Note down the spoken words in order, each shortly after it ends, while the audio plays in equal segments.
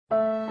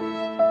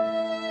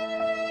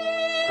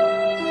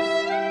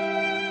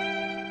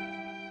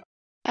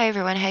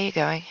everyone, how you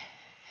going?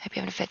 Hope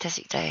you're having a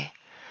fantastic day.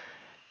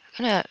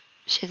 I'm gonna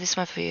share this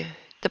one for you.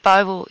 The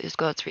Bible is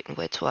God's written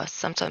word to us.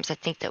 Sometimes I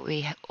think that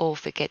we all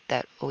forget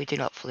that, or we do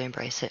not fully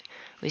embrace it.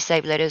 We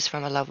save letters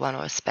from a loved one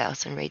or a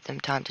spouse and read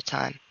them time to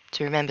time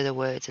to remember the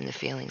words and the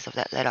feelings of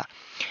that letter.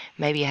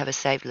 Maybe you have a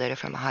saved letter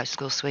from a high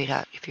school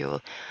sweetheart if you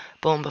were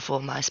born before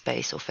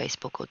MySpace or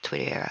Facebook or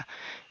Twitter era.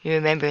 You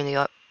remember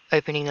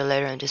opening the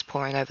letter and just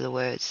poring over the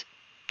words.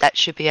 That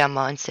should be our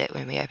mindset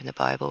when we open the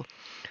Bible.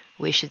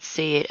 We should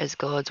see it as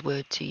God's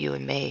word to you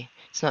and me.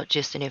 It's not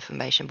just an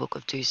information book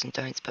of do's and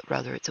don'ts, but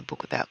rather it's a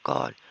book about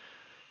God.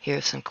 Here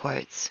are some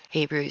quotes.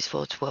 Hebrews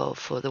 4:12,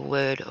 for the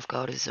word of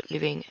God is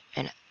living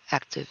and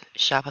active,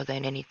 sharper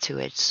than any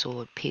two-edged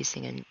sword,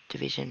 piercing in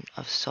division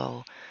of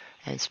soul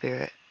and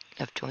spirit,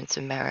 of joints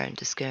and marrow, and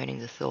discerning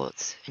the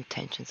thoughts,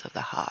 intentions of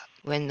the heart.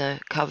 When the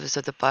covers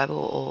of the Bible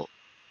or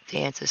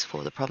the answers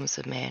for the problems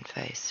of man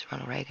face,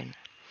 Ronald Reagan.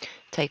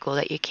 Take all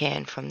that you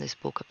can from this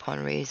book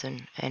upon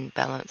reason and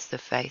balance the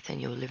faith,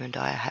 and you'll live and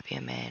die a happier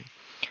man.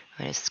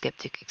 When a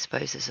skeptic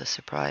exposes a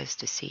surprise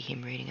to see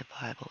him reading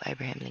a Bible,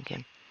 Abraham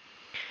Lincoln.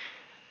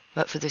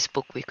 But for this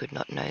book we could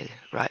not know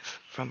right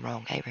from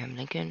wrong, Abraham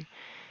Lincoln.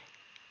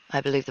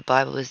 I believe the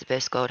Bible is the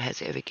best God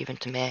has ever given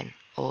to man.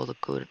 All the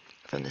good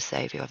from the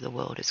Saviour of the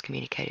world is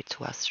communicated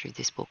to us through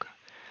this book.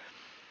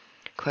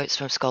 Quotes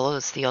from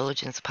scholars,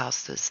 theologians,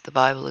 pastors. The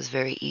Bible is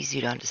very easy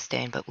to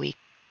understand, but we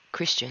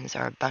Christians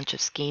are a bunch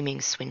of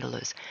scheming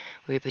swindlers.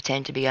 We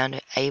pretend to be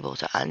unable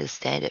to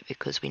understand it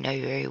because we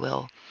know very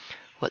well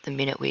what the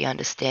minute we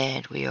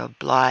understand, we are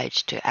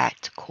obliged to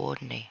act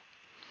accordingly.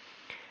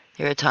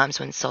 There are times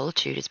when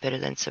solitude is better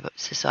than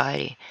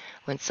society,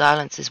 when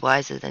silence is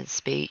wiser than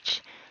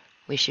speech.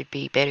 We should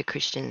be better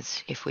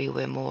Christians if we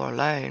were more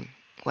alone,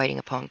 waiting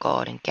upon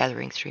God and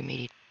gathering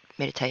through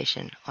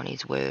meditation on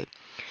His Word,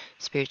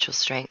 spiritual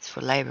strength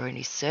for labour in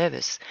His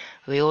service.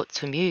 We ought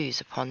to muse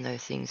upon the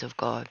things of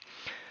God.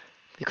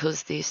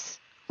 Because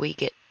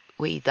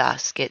we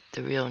thus get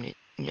the real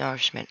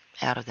nourishment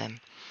out of them.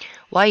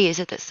 Why is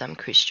it that some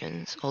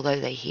Christians, although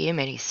they hear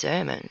many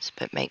sermons,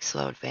 but make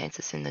slow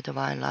advances in the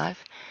divine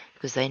life?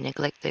 Because they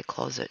neglect their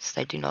closets,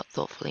 they do not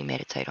thoughtfully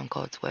meditate on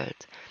God's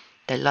words.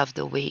 They love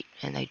the wheat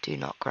and they do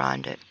not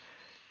grind it.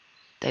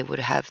 They would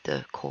have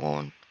the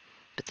corn,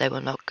 but they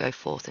will not go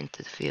forth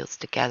into the fields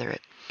to gather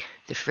it.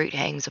 The fruit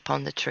hangs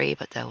upon the tree,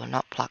 but they will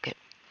not pluck it.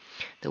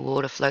 The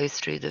water flows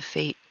through the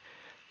feet,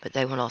 but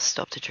they will not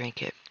stop to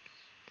drink it.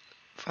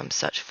 From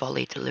such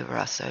folly deliver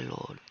us, O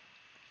Lord.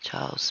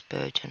 Charles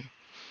Spurgeon.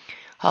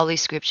 Holy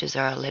Scriptures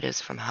are our letters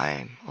from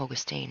home.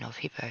 Augustine of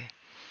Hippo.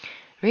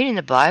 Reading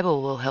the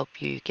Bible will help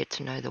you get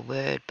to know the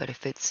Word, but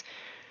if it's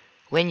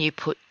when you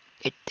put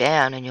it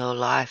down in your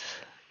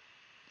life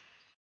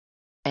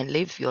and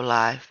live your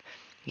life,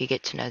 you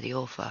get to know the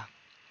author.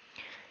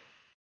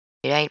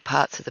 It ain't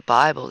parts of the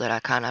Bible that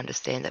I can't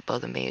understand that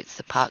bother me, it's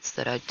the parts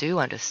that I do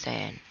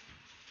understand.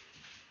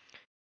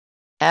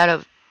 Out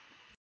of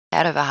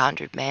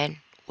 100 men,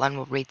 one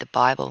will read the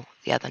Bible,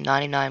 the other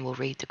 99 will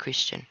read the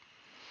Christian.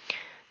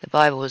 The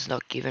Bible was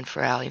not given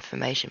for our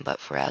information, but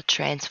for our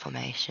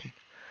transformation.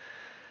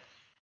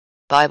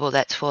 The Bible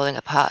that's falling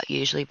apart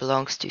usually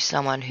belongs to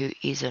someone who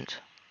isn't.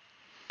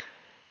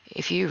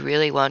 If you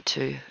really want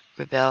to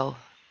rebel,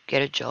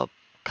 get a job,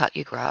 cut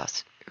your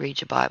grass, read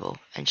your Bible,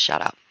 and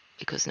shut up,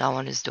 because no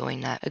one is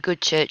doing that. A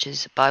good church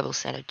is a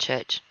Bible-centered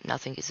church.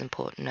 Nothing is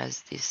important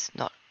as this,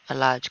 not a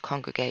large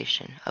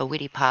congregation, a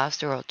witty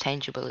pastor, or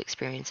tangible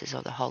experiences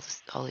of the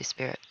Holy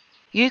Spirit.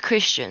 You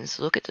Christians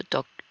look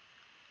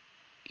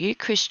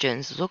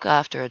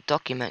after a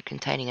document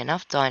containing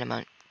enough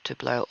dynamite to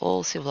blow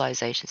all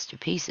civilizations to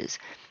pieces,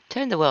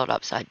 turn the world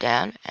upside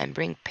down, and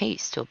bring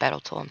peace to a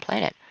battle-torn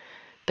planet.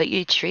 But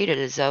you treat it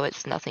as though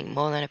it's nothing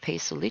more than a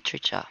piece of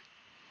literature.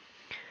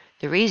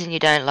 The reason you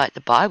don't like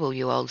the Bible,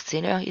 you old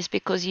sinner, is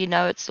because you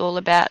know it's all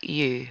about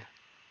you.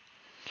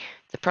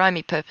 The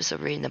primary purpose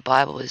of reading the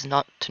Bible is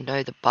not to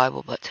know the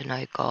Bible, but to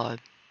know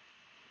God.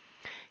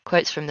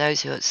 Quotes from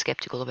those who are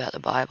skeptical about the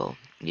Bible.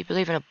 You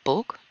believe in a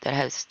book that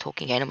has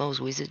talking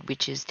animals, wizards,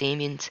 witches,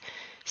 demons,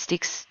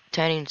 sticks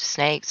turning into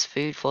snakes,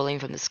 food falling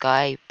from the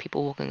sky,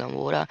 people walking on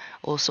water,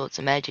 all sorts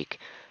of magic,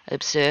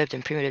 absurd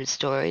and primitive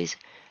stories,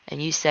 and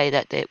you say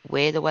that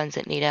we're the ones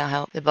that need our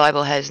help? The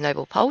Bible has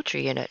noble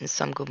poetry in it and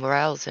some good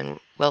morals and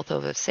wealth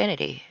of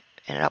obscenity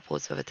and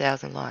upwards of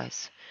 1,000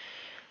 lies.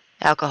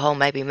 Alcohol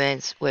may be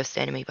man's worst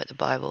enemy, but the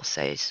Bible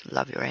says,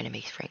 love your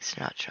enemies, Frank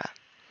Sinatra.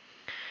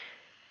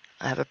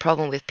 I have a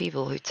problem with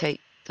people who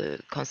take the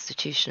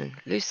Constitution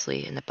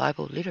loosely and the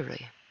Bible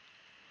literally.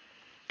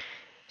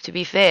 To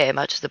be fair,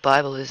 much of the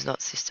Bible is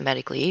not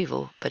systematically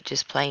evil, but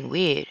just plain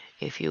weird.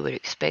 If you would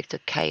expect a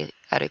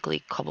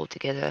chaotically cobbled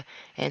together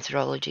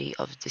anthology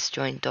of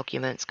disjointed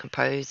documents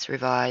composed,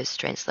 revised,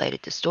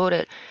 translated,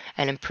 distorted,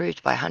 and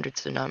improved by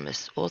hundreds of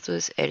anonymous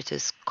authors,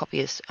 editors,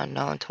 copyists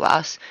unknown to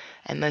us,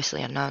 and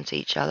mostly unknown to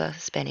each other,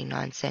 spanning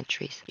 9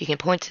 centuries. You can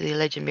point to the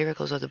alleged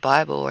miracles of the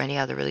Bible or any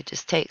other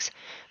religious text,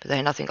 but they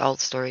are nothing old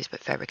stories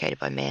but fabricated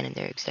by man, and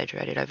they're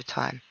exaggerated over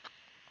time.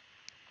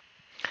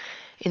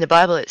 In the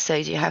Bible it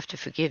says you have to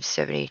forgive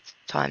 70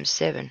 times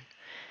 7.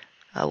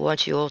 I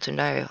want you all to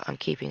know I'm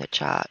keeping a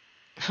chart.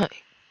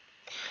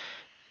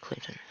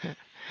 Clinton.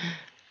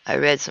 I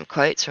read some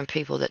quotes from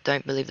people that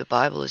don't believe the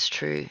Bible is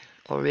true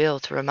or real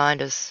to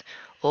remind us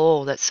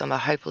all that some are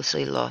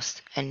hopelessly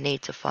lost and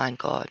need to find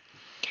God.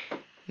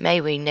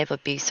 May we never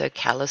be so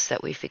callous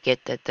that we forget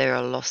that there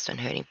are lost and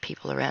hurting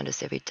people around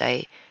us every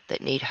day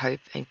that need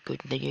hope and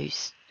good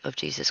news of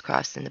Jesus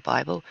Christ in the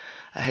Bible.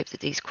 I hope that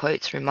these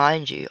quotes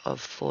remind you of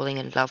falling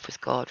in love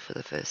with God for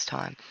the first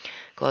time.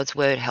 God's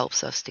word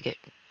helps us to get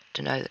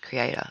to know the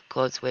Creator.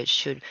 God's word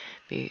should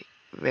be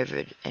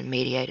revered and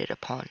meditated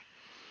upon.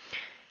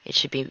 It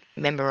should be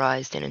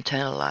memorized and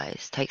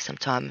internalized. Take some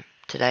time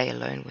today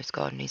alone with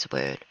God and His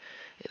word.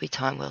 It'll be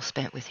time well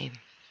spent with Him.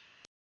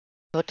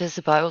 What does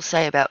the Bible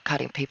say about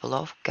cutting people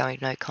off, going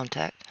no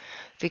contact?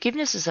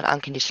 Forgiveness is an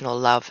unconditional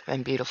love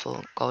and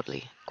beautiful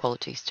godly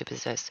qualities to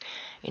possess.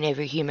 In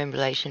every human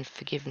relation,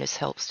 forgiveness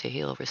helps to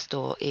heal,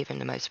 restore even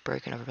the most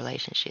broken of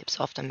relationships,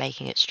 often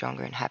making it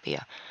stronger and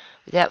happier.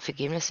 Without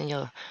forgiveness in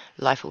your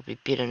life will be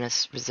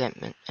bitterness,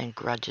 resentment, and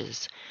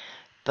grudges.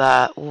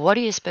 But what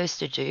are you supposed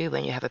to do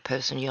when you have a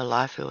person in your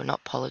life who will not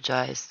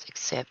apologize,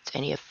 accept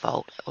any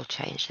fault, or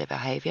change their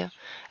behavior?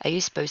 Are you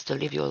supposed to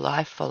live your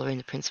life following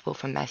the principle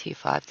from Matthew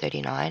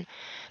 5:39?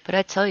 But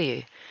I tell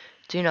you,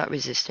 do not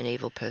resist an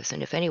evil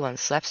person. If anyone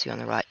slaps you on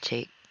the right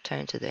cheek,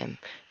 turn to them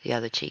the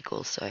other cheek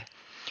also.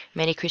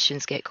 Many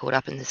Christians get caught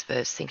up in this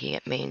verse thinking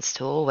it means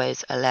to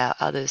always allow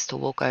others to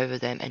walk over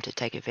them and to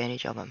take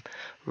advantage of them.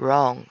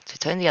 Wrong. To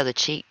turn the other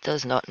cheek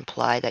does not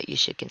imply that you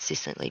should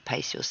consistently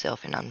place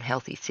yourself in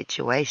unhealthy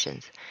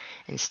situations.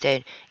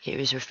 Instead, it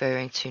is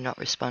referring to not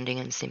responding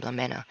in a similar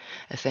manner,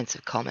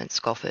 offensive comments,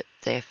 scoff at,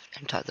 theft,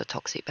 and the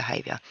toxic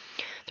behavior.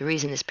 The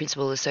reason this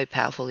principle is so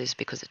powerful is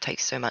because it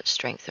takes so much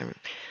strength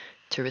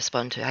to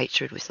respond to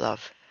hatred with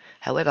love.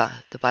 However,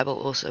 the Bible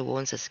also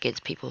warns us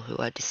against people who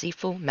are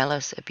deceitful,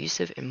 malice,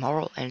 abusive,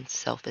 immoral, and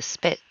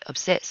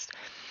self-obsessed.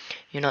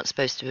 You're not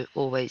supposed to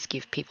always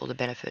give people the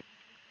benefit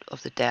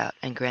of the doubt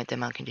and grant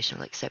them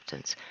unconditional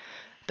acceptance.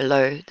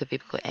 Below, the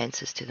biblical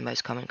answers to the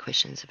most common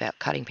questions about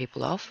cutting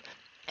people off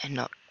and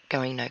not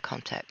going no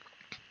contact.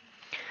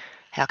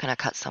 How can I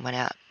cut someone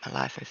out of my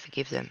life and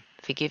forgive them?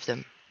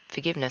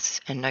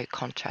 Forgiveness and no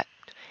contact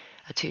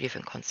are two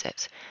different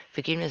concepts.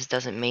 Forgiveness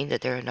doesn't mean that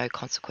there are no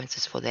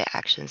consequences for their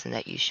actions and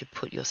that you should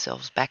put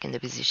yourselves back in the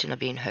position of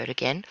being hurt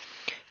again.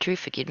 True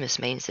forgiveness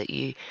means that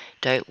you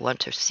don't want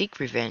to seek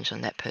revenge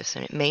on that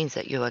person. It means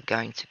that you are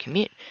going to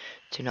commit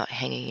to not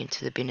hanging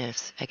into the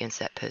bitterness against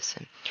that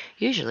person.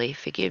 Usually,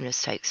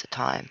 forgiveness takes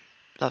a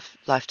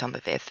lifetime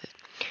of effort.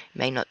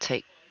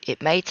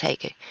 It may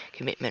take a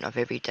commitment of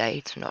every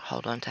day to not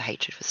hold on to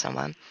hatred for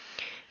someone.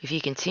 If you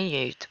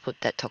continue to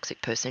put that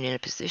toxic person in a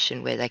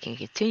position where they can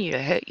continue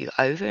to hurt you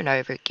over and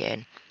over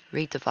again,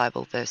 read the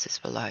Bible verses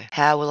below.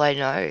 How will I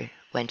know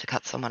when to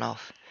cut someone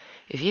off?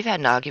 If you've had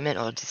an argument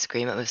or a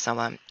disagreement with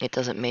someone, it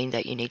doesn't mean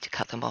that you need to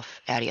cut them off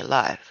out of your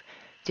life.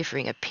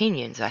 Differing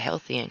opinions are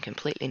healthy and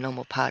completely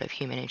normal part of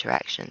human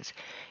interactions.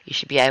 You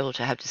should be able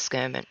to have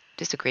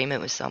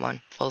disagreement with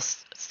someone while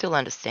still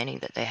understanding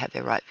that they have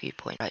their right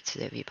to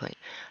their viewpoint.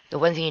 The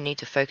one thing you need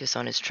to focus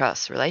on is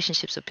trust.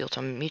 Relationships are built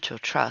on mutual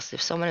trust.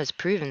 If someone has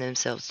proven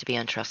themselves to be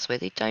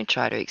untrustworthy, don't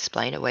try to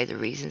explain away the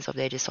reasons of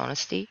their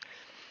dishonesty.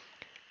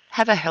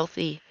 Have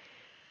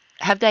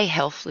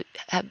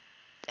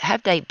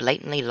they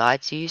blatantly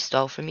lied to you,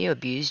 stole from you,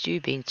 abused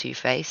you, been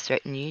two-faced,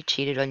 threatened you,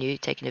 cheated on you,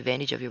 taken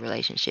advantage of your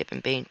relationship,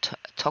 and been a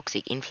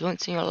toxic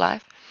influence in your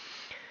life?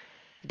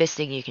 The best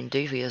thing you can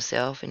do for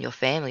yourself and your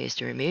family is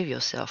to remove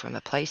yourself from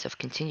a place of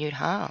continued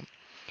harm.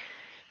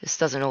 This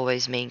doesn't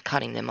always mean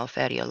cutting them off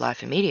out of your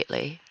life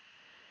immediately.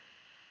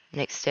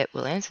 Next step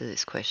will answer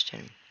this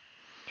question.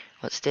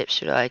 What steps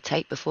should I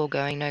take before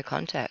going no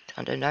contact?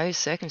 Under no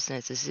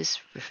circumstances is this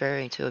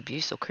referring to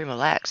abuse or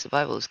criminal acts. The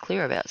Bible is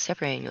clear about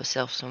separating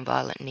yourselves from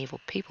violent and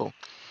evil people.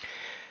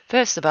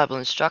 First, the Bible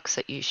instructs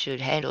that you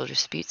should handle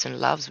disputes and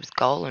loves with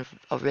goal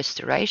of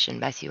restoration,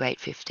 Matthew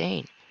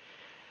 8:15.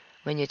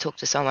 When you talk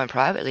to someone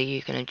privately,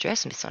 you can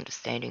address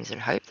misunderstandings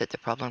and hope that the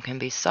problem can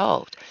be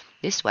solved.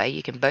 This way,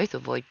 you can both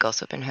avoid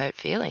gossip and hurt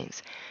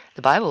feelings.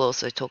 The Bible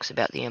also talks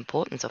about the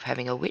importance of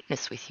having a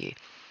witness with you.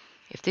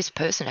 If this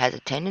person has a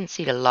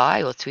tendency to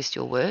lie or twist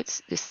your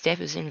words, this step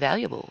is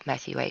invaluable,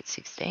 Matthew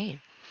 8:16.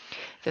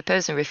 If a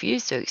person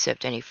refuses to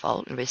accept any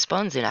fault and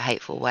responds in a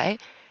hateful way,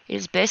 it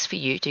is best for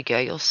you to go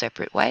your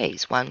separate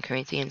ways, 1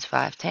 Corinthians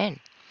 5:10.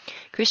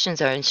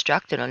 Christians are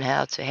instructed on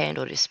how to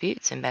handle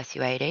disputes in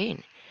Matthew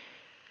 18.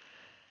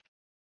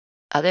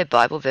 Are there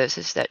Bible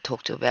verses that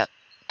talk about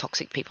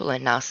toxic people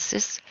and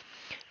narcissists?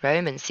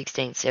 Romans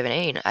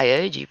 16:17. I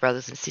urge you,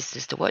 brothers and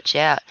sisters, to watch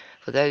out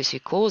for those who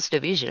cause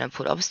division and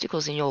put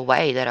obstacles in your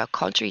way that are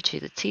contrary to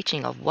the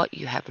teaching of what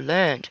you have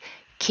learned.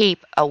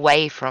 Keep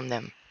away from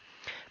them.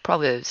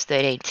 Proverbs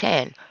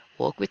 13:10.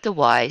 Walk with the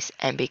wise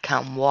and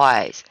become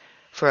wise,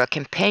 for a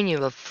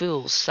companion of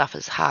fools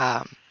suffers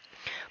harm.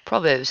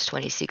 Proverbs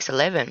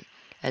 26:11.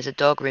 As a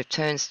dog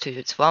returns to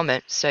its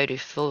vomit, so do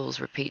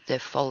fools repeat their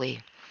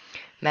folly.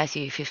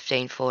 Matthew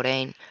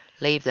 15:14,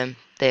 leave them,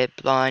 they're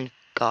blind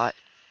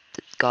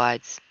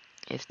guides.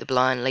 If the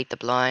blind lead the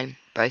blind,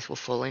 both will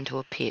fall into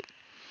a pit.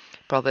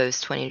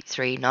 Proverbs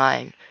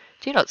 23:9,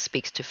 do not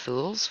speak to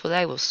fools, for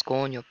they will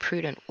scorn your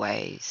prudent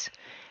ways.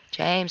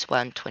 James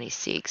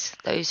 1:26,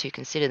 those who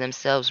consider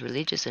themselves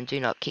religious and do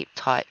not keep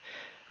tight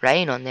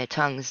rein on their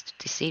tongues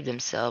deceive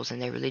themselves,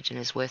 and their religion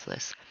is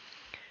worthless.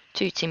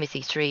 2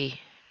 Timothy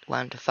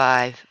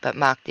 3:1-5, but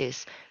mark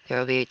this, there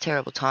will be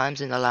terrible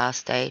times in the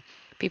last day.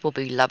 People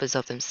will be lovers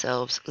of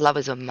themselves,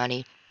 lovers of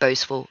money,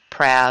 boastful,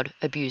 proud,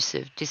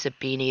 abusive,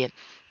 disobedient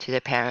to their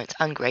parents,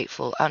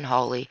 ungrateful,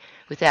 unholy,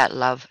 without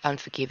love,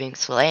 unforgiving,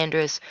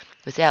 slanderous,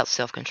 without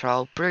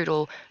self-control,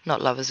 brutal,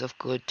 not lovers of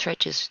good,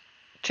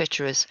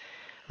 treacherous,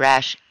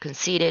 rash,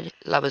 conceited,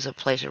 lovers of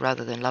pleasure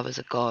rather than lovers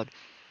of God,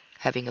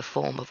 having a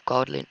form of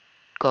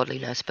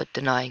godliness but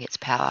denying its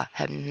power,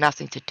 have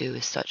nothing to do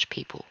with such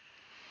people.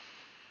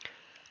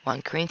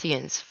 1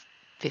 Corinthians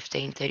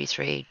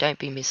 15:33, don't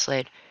be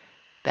misled.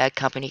 Bad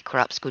company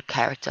corrupts good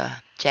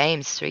character.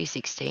 James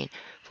 3:16,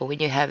 for when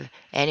you have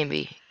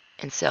envy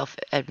and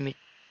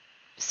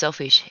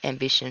selfish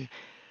ambition,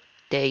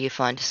 there you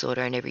find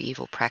disorder and every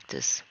evil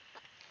practice.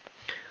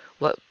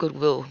 What good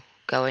will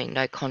going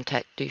no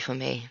contact do for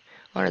me?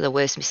 One of the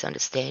worst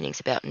misunderstandings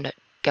about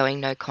going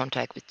no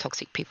contact with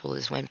toxic people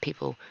is when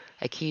people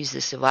accuse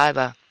the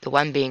survivor, the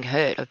one being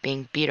hurt, of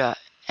being bitter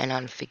and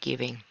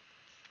unforgiving.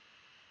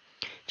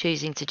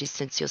 Choosing to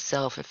distance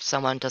yourself if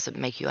someone doesn't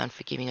make you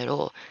unforgiving at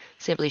all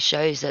simply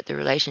shows that the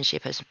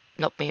relationship has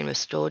not been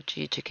restored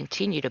due to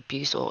continued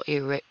abuse or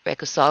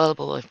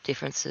irreconcilable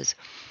differences.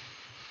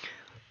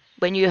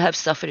 When you have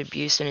suffered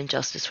abuse and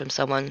injustice from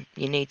someone,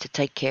 you need to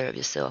take care of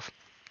yourself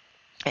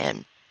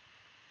and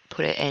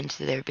put an end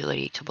to their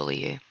ability to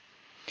bully you.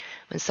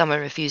 When someone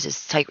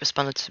refuses to take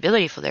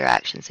responsibility for their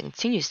actions and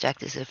continues to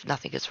act as if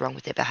nothing is wrong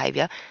with their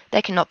behavior,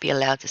 they cannot be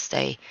allowed to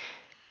stay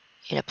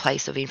in a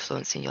place of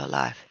influence in your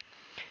life.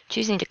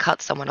 Choosing to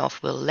cut someone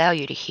off will allow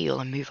you to heal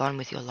and move on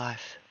with your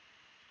life.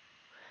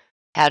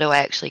 How do I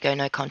actually go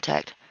no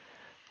contact?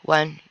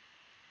 1.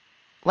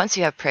 Once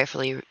you have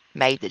prayerfully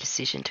made the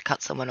decision to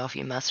cut someone off,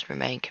 you must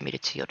remain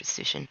committed to your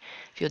decision.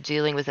 If you're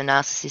dealing with a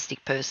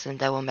narcissistic person,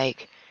 they will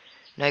make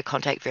no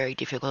contact very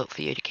difficult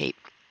for you to keep.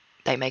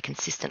 They may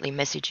consistently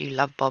message you,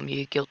 love bomb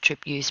you, guilt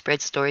trip you,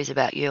 spread stories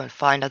about you, and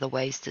find other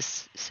ways to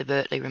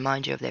subvertly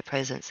remind you of their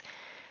presence.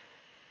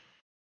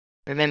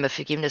 Remember,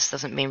 forgiveness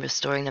doesn't mean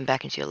restoring them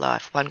back into your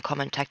life. One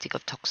common tactic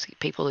of toxic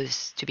people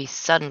is to be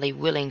suddenly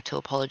willing to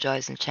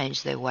apologize and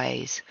change their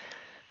ways.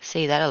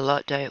 See that a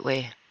lot, don't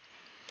we?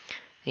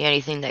 The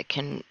only thing that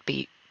can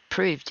be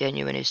proved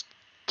genuine is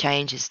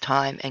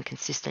time and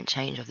consistent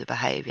change of the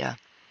behavior.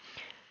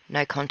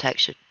 No contact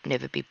should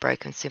never be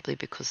broken simply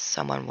because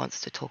someone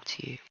wants to talk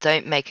to you.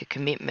 Don't make a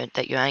commitment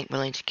that you ain't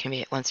willing to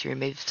commit. Once you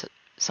remove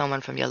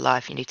someone from your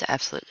life, you need to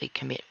absolutely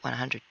commit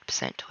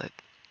 100% to it.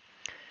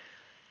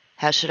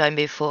 How should I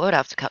move forward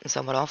after cutting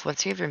someone off?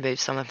 Once you've removed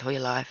someone from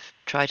your life,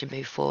 try to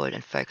move forward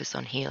and focus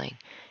on healing.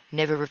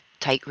 Never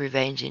take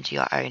revenge into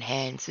your own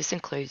hands. This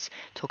includes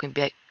talking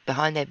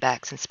behind their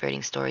backs and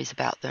spreading stories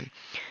about them.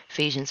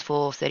 Ephesians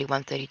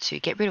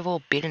 4:31-32. Get rid of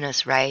all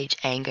bitterness, rage,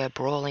 anger,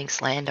 brawling,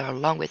 slander,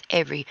 along with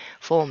every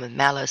form of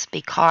malice.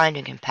 Be kind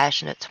and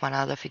compassionate to one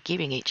another,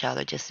 forgiving each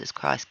other just as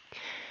Christ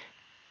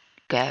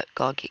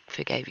God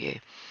forgave you.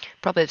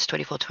 Proverbs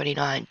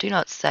 24:29. Do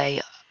not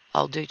say,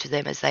 I'll do to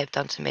them as they've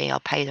done to me. I'll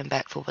pay them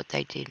back for what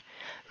they did.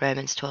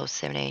 Romans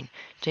 12:17.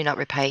 Do not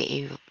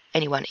repay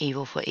anyone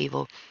evil for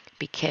evil.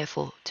 Be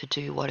careful to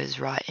do what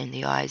is right in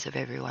the eyes of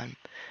everyone.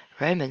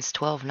 Romans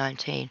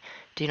 12:19.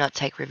 Do not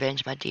take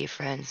revenge, my dear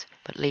friends,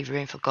 but leave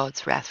room for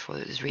God's wrath, for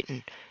it is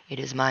written, it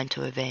is mine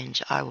to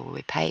avenge, I will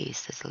repay,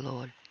 says the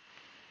Lord.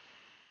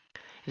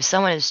 If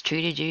someone has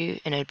treated you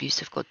in an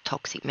abusive or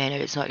toxic manner,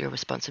 it's not your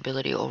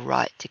responsibility or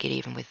right to get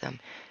even with them.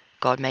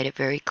 God made it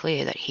very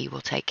clear that He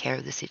will take care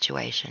of the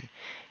situation.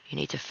 You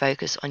need to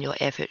focus on your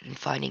effort in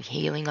finding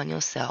healing on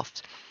yourself.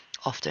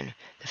 Often,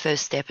 the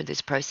first step in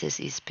this process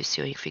is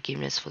pursuing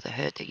forgiveness for the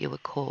hurt that you were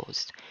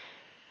caused.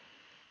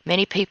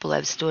 Many people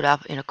have stood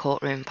up in a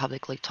courtroom and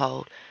publicly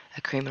told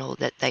a criminal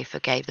that they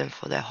forgave them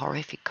for their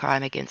horrific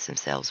crime against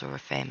themselves or a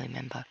family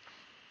member.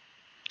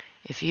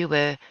 If you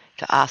were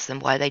to ask them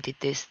why they did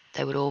this,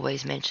 they would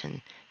always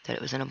mention that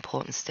it was an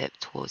important step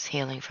towards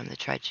healing from the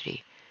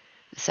tragedy.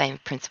 The same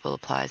principle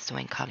applies to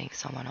when cutting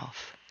someone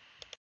off.